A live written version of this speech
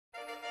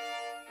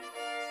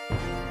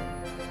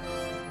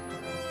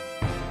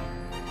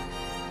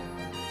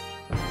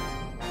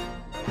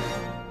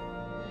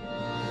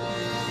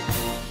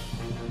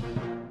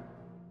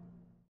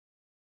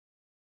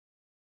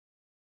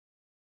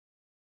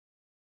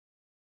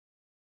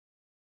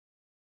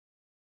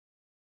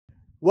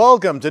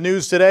Welcome to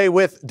News Today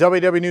with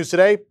WW News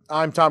Today.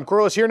 I'm Tom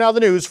Corliss. Here now the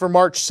news for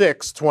March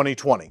 6,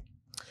 2020.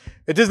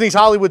 At Disney's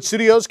Hollywood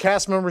Studios,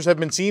 cast members have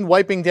been seen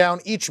wiping down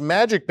each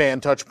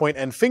Magicband touchpoint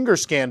and finger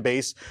scan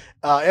base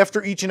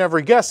after each and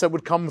every guest that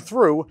would come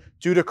through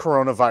due to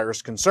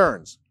coronavirus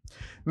concerns.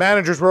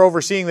 Managers were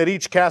overseeing that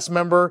each cast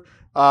member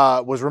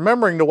was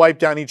remembering to wipe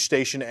down each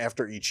station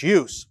after each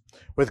use.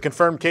 With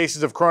confirmed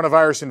cases of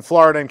coronavirus in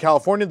Florida and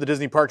California, the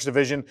Disney Parks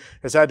Division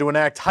has had to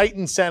enact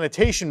heightened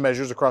sanitation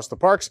measures across the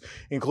parks,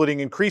 including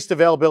increased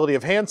availability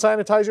of hand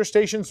sanitizer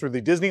stations through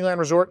the Disneyland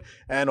Resort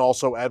and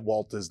also at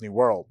Walt Disney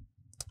World.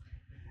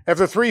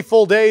 After 3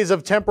 full days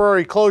of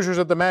temporary closures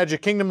at the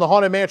Magic Kingdom, the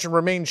Haunted Mansion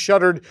remains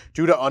shuttered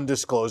due to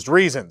undisclosed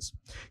reasons.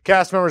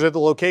 Cast members at the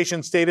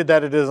location stated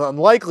that it is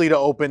unlikely to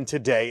open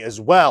today as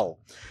well.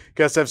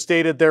 Guests have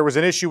stated there was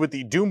an issue with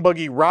the Doom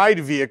Buggy ride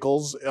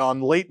vehicles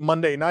on late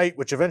Monday night,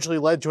 which eventually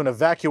led to an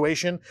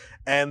evacuation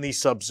and the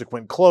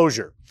subsequent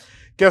closure.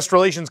 Guest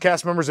relations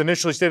cast members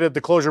initially stated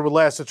the closure would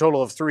last a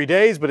total of 3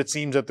 days, but it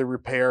seems that the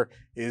repair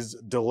is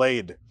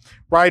delayed.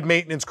 Ride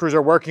maintenance crews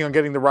are working on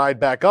getting the ride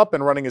back up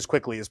and running as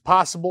quickly as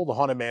possible. The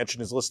Haunted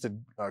Mansion is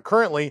listed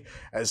currently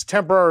as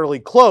temporarily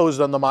closed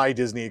on the My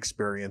Disney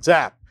Experience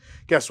app.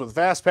 Guests with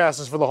Fast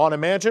Passes for the Haunted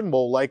Mansion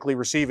will likely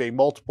receive a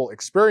multiple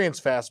experience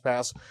Fast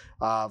Pass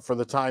for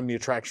the time the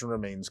attraction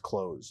remains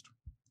closed.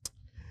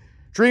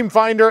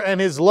 Dreamfinder and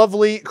his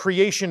lovely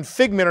creation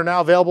Figment are now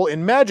available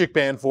in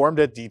Magicband form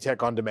at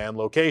D-Tech On Demand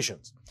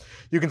locations.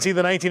 You can see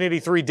the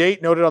 1983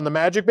 date noted on the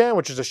Magicband,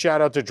 which is a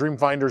shout out to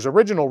Dreamfinder's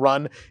original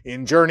run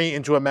in Journey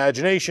into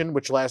Imagination,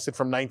 which lasted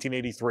from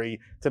 1983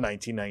 to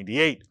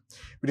 1998.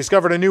 We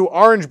discovered a new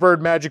Orange Bird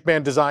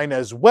Magicband design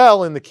as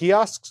well in the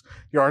kiosks.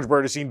 The Orange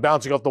Bird is seen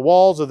bouncing off the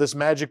walls of this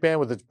Magicband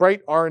with its bright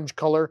orange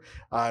color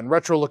and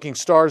retro-looking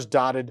stars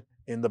dotted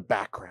in the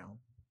background.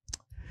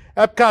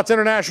 Epcot's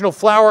International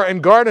Flower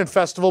and Garden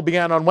Festival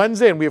began on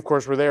Wednesday, and we, of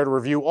course, were there to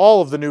review all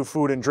of the new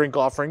food and drink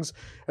offerings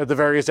at the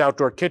various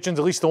outdoor kitchens,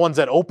 at least the ones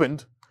that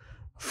opened.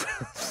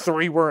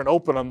 3 weren't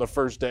open on the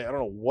first day. I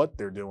don't know what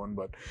they're doing,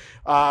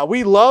 but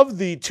we love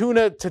the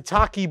tuna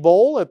tataki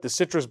bowl at the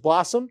Citrus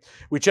Blossom.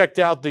 We checked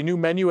out the new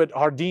menu at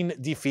Jardín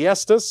de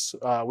Fiestas.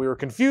 We were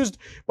confused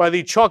by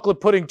the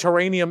chocolate pudding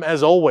terranium,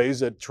 as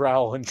always, at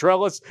Trowel and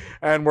Trellis,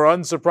 and we're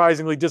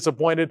unsurprisingly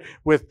disappointed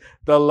with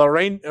the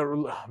I'm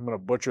going to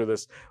butcher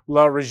this,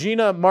 La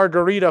Regina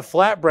Margarita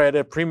flatbread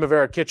at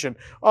Primavera Kitchen.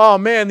 Oh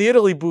man, the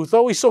Italy booth,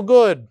 always so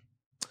good.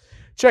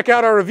 Check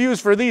out our reviews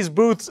for these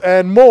booths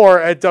and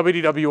more at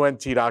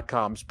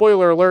WDWNT.com.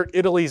 Spoiler alert,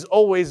 Italy's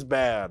always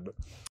bad.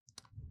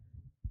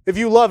 If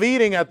you love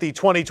eating at the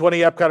 2020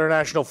 Epcot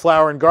International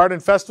Flower and Garden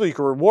Festival, you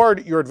can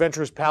reward your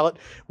adventurous palate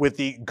with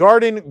the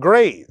Garden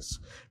Graze.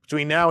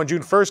 Between now and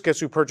June 1st,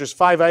 guests who purchase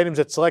 5 items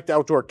at select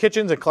outdoor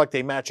kitchens and collect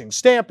a matching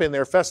stamp in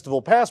their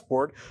festival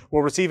passport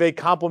will receive a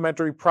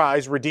complimentary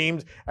prize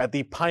redeemed at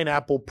the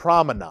Pineapple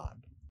Promenade.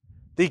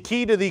 The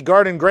key to the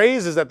Garden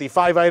Graze is that the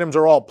 5 items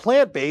are all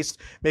plant-based,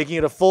 making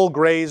it a full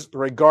graze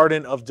or a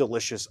garden of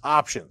delicious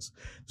options.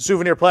 The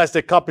souvenir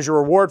plastic cup is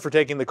your reward for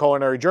taking the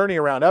culinary journey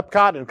around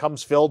Epcot and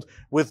comes filled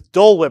with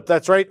Dole Whip.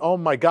 That's right, oh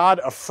my God,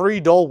 a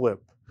free Dole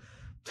Whip.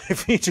 It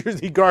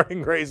features the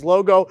Garden Graze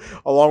logo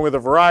along with a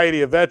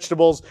variety of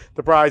vegetables.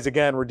 The prize,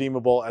 again,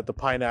 redeemable at the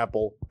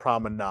Pineapple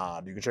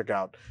Promenade. You can check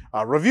out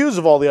reviews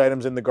of all the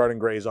items in the Garden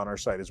Graze on our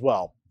site as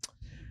well.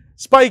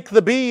 Spike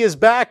the Bee is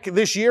back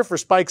this year for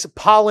Spike's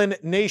Pollen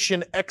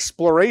Nation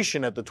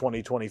Exploration at the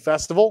 2020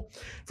 festival.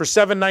 For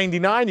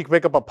 $7.99, you can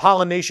pick up a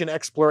Pollen Nation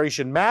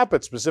Exploration map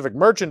at specific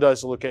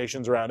merchandise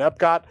locations around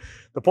Epcot.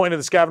 The point of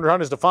the scavenger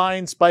hunt is to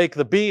find Spike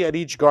the Bee at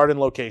each garden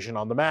location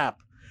on the map.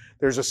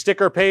 There's a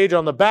sticker page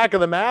on the back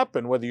of the map,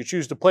 and whether you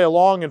choose to play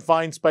along and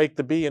find Spike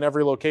the Bee in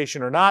every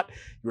location or not,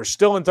 you are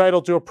still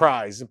entitled to a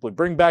prize. Simply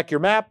bring back your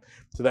map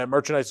to that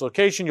merchandise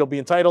location. You'll be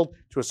entitled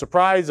to a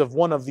surprise of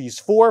one of these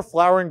 4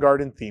 flower and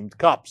garden themed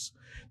cups.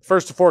 The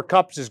first of 4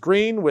 cups is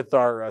green with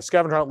our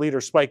scavenger hunt leader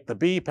Spike the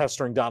Bee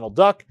pestering Donald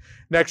Duck.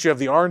 Next you have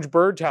the Orange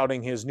Bird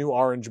touting his new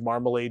orange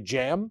marmalade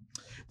jam.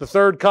 The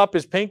third cup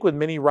is pink with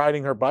Minnie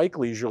riding her bike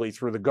leisurely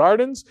through the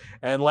gardens.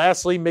 And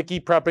lastly, Mickey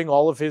prepping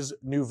all of his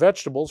new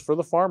vegetables for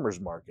the farmer's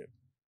market.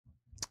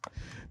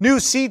 New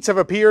seats have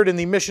appeared in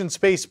the Mission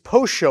Space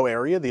post-show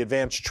area, the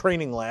Advanced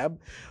Training Lab.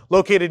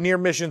 Located near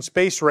Mission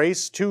Space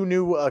Race, 2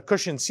 new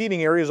cushioned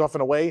seating areas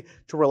offer a way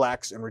to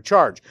relax and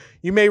recharge.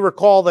 You may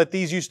recall that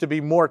these used to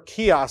be more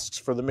kiosks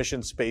for the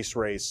Mission Space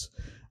Race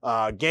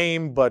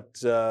game, but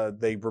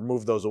they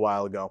removed those a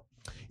while ago.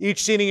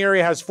 Each seating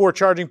area has 4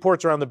 charging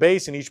ports around the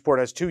base, and each port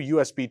has 2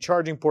 USB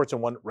charging ports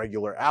and 1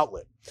 regular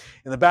outlet.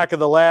 In the back of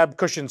the lab,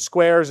 cushioned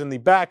squares in the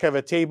back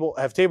have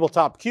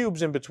tabletop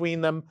cubes in between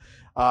them,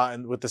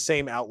 and with the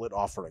same outlet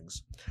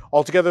offerings.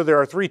 Altogether, there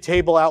are 3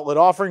 table outlet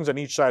offerings on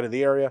each side of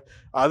the area.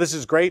 This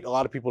is great. A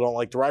lot of people don't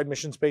like to ride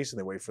Mission Space and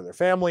they wait for their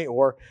family,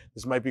 or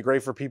this might be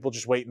great for people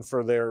just waiting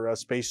for their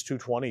Space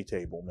 220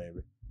 table, maybe.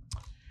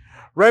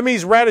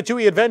 Remy's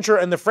Ratatouille Adventure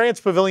and the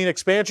France Pavilion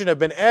expansion have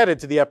been added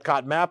to the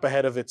Epcot map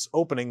ahead of its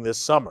opening this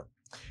summer.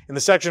 In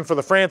the section for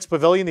the France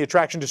Pavilion, the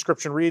attraction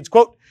description reads,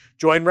 quote,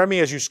 "Join Remy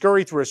as you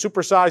scurry through a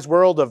supersized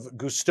world of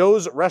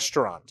Gusteau's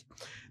restaurant."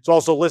 It's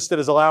also listed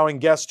as allowing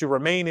guests to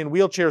remain in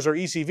wheelchairs or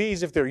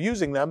ECVs if they're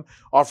using them,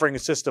 offering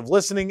assistive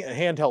listening,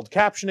 handheld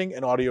captioning,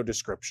 and audio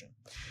description.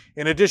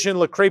 In addition,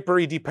 La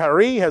Crêperie de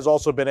Paris has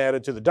also been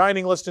added to the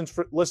dining listings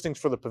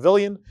for the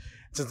pavilion.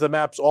 Since the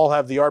maps all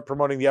have the art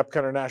promoting the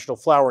upcoming International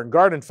Flower and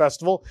Garden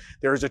Festival,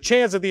 there is a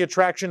chance that the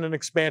attraction and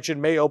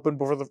expansion may open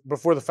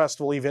before the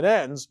festival even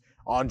ends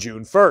on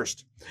June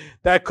 1st.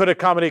 That could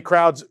accommodate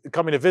crowds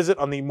coming to visit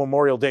on the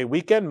Memorial Day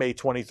weekend, May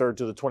 23rd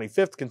to the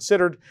 25th,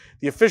 considered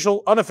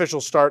the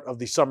unofficial start of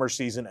the summer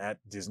season at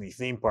Disney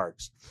theme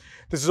parks.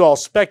 This is all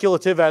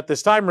speculative at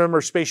this time.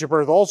 Remember, Spaceship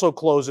Earth also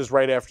closes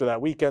right after that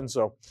weekend,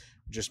 so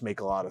it just make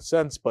a lot of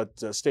sense, but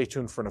stay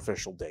tuned for an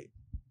official date.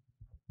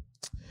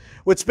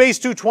 With Space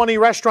 220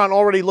 Restaurant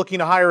already looking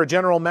to hire a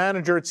general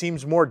manager, it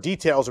seems more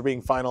details are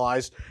being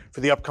finalized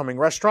for the upcoming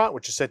restaurant,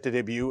 which is set to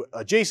debut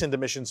adjacent to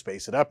Mission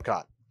Space at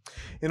Epcot.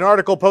 In an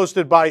article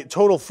posted by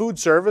Total Food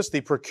Service,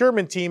 the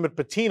procurement team at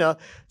Patina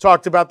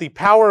talked about the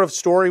power of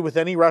story with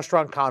any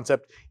restaurant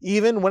concept,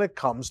 even when it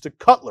comes to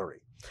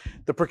cutlery.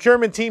 The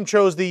procurement team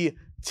chose the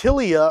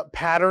Tilia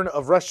pattern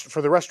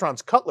for the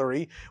restaurant's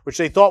cutlery, which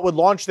they thought would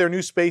launch their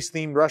new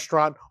space-themed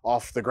restaurant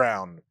off the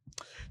ground.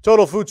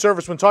 Total Food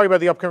Service, when talking about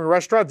the upcoming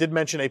restaurant, did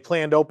mention a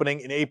planned opening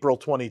in April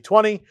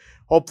 2020.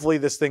 Hopefully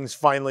this thing's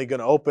finally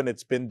going to open.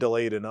 It's been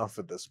delayed enough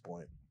at this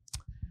point.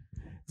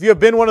 If you have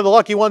been one of the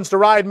lucky ones to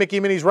ride Mickey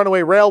Minnie's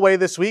Runaway Railway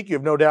this week, you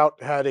have no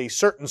doubt had a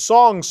certain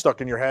song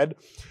stuck in your head.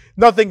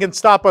 Nothing Can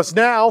Stop Us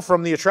Now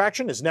from the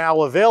attraction is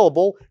now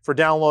available for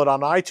download on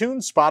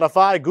iTunes,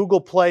 Spotify,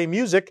 Google Play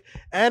Music,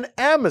 and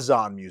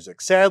Amazon Music.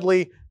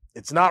 Sadly,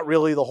 it's not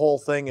really the whole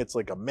thing. It's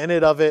like a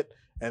minute of it,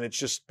 and it's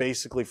just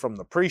basically from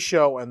the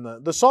pre-show,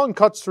 and the song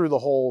cuts through the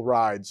whole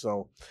ride.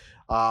 So,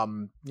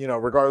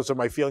 regardless of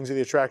my feelings of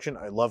the attraction,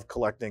 I love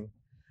collecting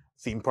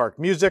theme park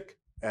music.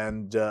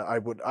 And I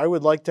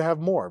would like to have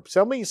more.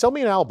 Sell me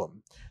an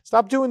album.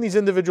 Stop doing these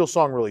individual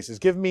song releases.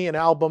 Give me an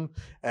album.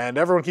 And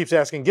everyone keeps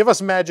asking, give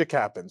us Magic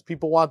Happens.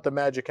 People want the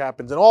Magic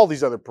Happens and all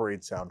these other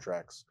parade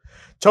soundtracks.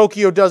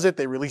 Tokyo does it.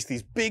 They release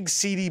these big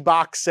CD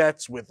box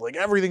sets with like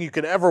everything you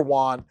could ever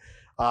want.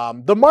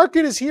 The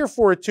market is here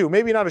for it too.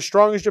 Maybe not as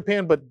strong as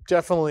Japan, but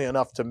definitely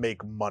enough to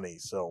make money.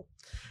 So,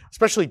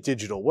 especially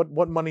digital.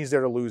 What money is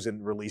there to lose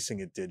in releasing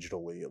it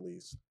digitally at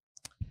least?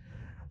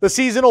 The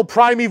seasonal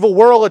Primeval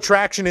Whirl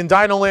attraction in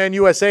Dinoland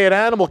USA at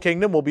Animal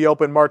Kingdom will be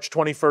open March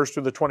 21st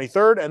through the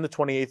 23rd and the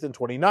 28th and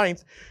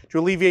 29th to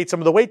alleviate some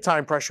of the wait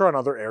time pressure on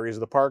other areas of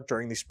the park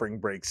during the spring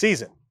break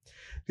season.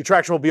 The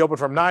attraction will be open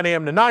from 9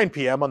 a.m. to 9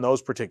 p.m. on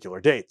those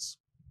particular dates.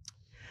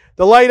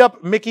 The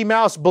light-up Mickey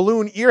Mouse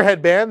balloon ear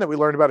headband that we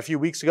learned about a few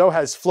weeks ago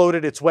has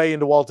floated its way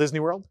into Walt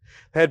Disney World.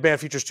 The headband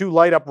features two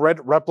light-up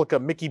red replica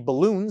Mickey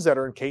balloons that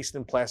are encased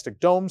in plastic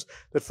domes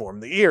that form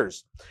the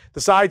ears.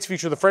 The sides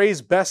feature the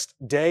phrase, "Best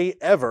Day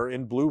Ever"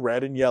 in blue,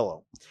 red, and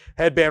yellow.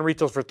 Headband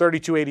retails for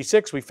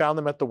 $32.86. We found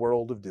them at the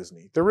World of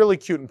Disney. They're really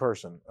cute in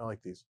person. I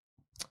like these.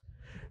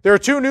 There are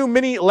two new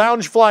mini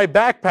Loungefly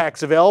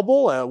backpacks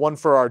available, one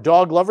for our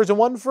dog lovers and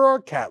one for our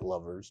cat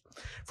lovers.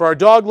 For our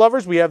dog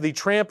lovers, we have the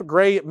Tramp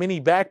Gray mini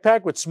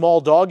backpack with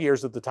small dog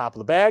ears at the top of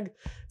the bag.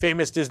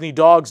 Famous Disney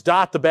dogs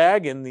dot the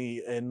bag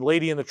in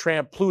Lady and the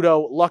Tramp,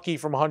 Pluto, Lucky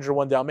from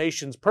 101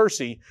 Dalmatians,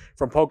 Percy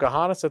from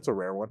Pocahontas, that's a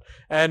rare one,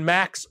 and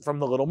Max from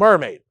The Little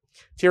Mermaid.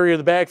 Interior of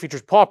the bag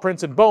features paw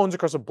prints and bones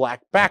across a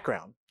black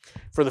background.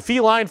 For the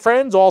feline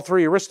friends, all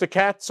three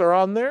Aristocats are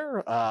on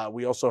there.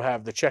 We also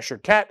have the Cheshire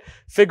Cat,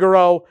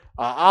 Figaro,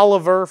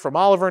 Oliver from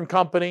Oliver and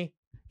Company.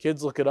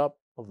 Kids, look it up.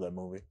 Love that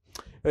movie.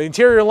 The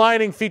interior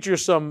lining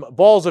features some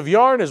balls of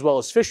yarn as well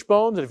as fish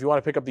bones. And if you want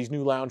to pick up these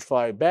new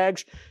Loungefly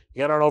bags,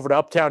 you get on over to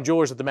Uptown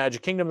Jewelers at the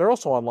Magic Kingdom. They're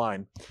also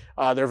online.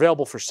 They're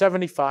available for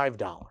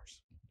 $75.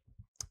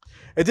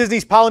 At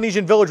Disney's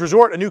Polynesian Village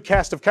Resort, a new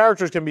cast of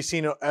characters can be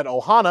seen at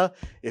Ohana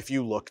if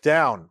you look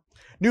down.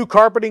 New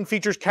carpeting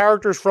features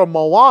characters from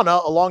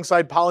Moana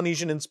alongside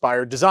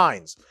Polynesian-inspired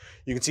designs.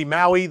 You can see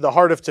Maui, the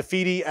Heart of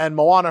Te and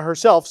Moana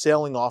herself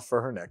sailing off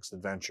for her next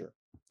adventure.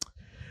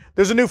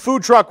 There's a new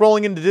food truck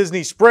rolling into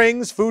Disney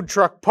Springs Food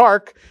Truck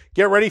Park.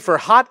 Get ready for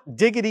Hot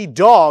Diggity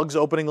Dogs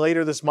opening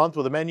later this month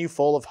with a menu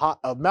full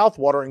of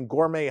mouth-watering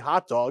gourmet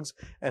hot dogs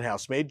and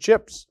house-made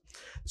chips.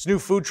 This new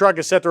food truck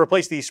is set to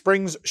replace the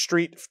Springs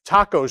Street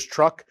Tacos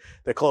truck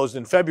that closed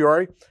in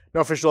February.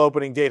 No official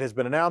opening date has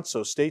been announced,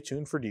 so stay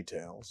tuned for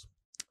details.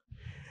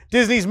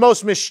 Disney's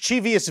most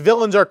mischievous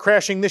villains are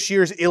crashing this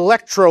year's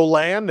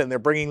Electroland, and they're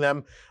bringing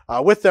them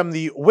with them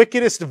the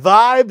wickedest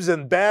vibes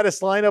and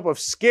baddest lineup of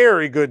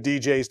scary good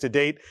DJs to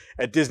date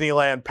at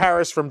Disneyland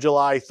Paris from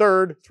July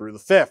 3rd through the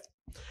 5th.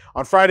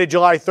 On Friday,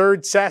 July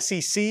 3rd,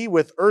 Sassy C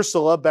with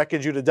Ursula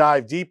beckons you to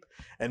dive deep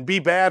and be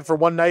bad for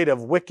one night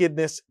of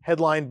wickedness,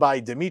 headlined by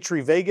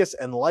Dimitri Vegas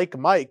and Like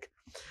Mike.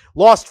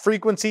 Lost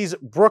Frequencies,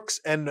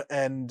 Brooks and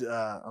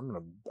I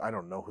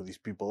don't know who these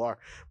people are.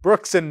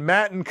 Brooks and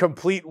Matten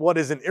complete what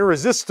is an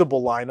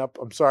irresistible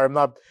lineup. I'm sorry,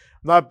 I'm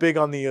not big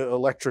on the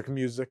electric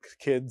music,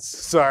 kids.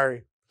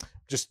 Sorry.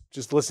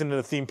 just listening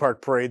to theme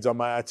park parades on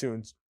my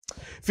iTunes.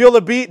 Feel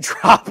the beat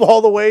drop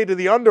all the way to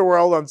the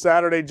underworld on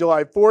Saturday,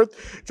 July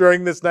 4th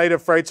during this night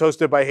of frights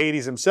hosted by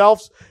Hades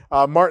himself.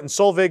 Martin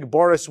Solveig,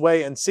 Boris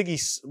Way, and Siggy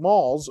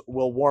Smalls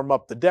will warm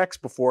up the decks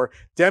before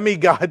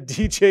demigod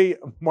DJ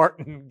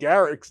Martin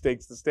Garrix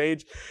takes the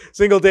stage.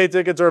 Single-day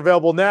tickets are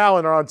available now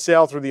and are on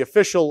sale through the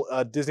official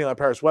Disneyland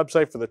Paris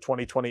website for the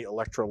 2020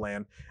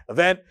 Electroland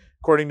event.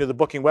 According to the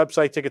booking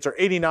website, tickets are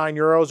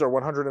 €89 or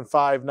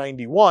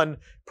 $105.91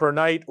 per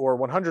night, or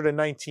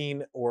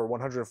 $119 or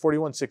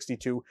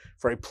 $141.62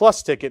 for a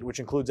plus ticket, which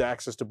includes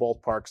access to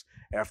both parks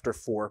after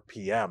 4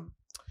 p.m.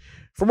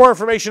 For more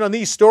information on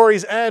these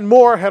stories and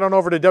more, head on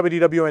over to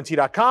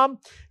WDWNT.com.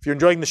 If you're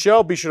enjoying the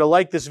show, be sure to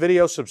like this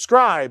video,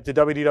 subscribe to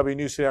WDW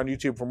News Today on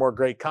YouTube for more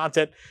great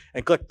content,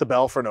 and click the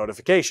bell for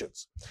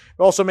notifications.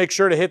 Also, make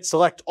sure to hit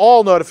select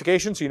all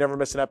notifications so you never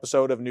miss an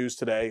episode of News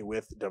Today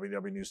with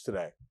WDW News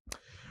Today.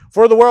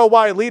 For the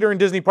worldwide leader in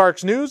Disney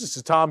Parks news, this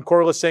is Tom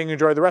Corliss saying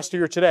enjoy the rest of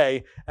your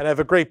today and have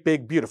a great,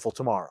 big, beautiful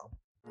tomorrow.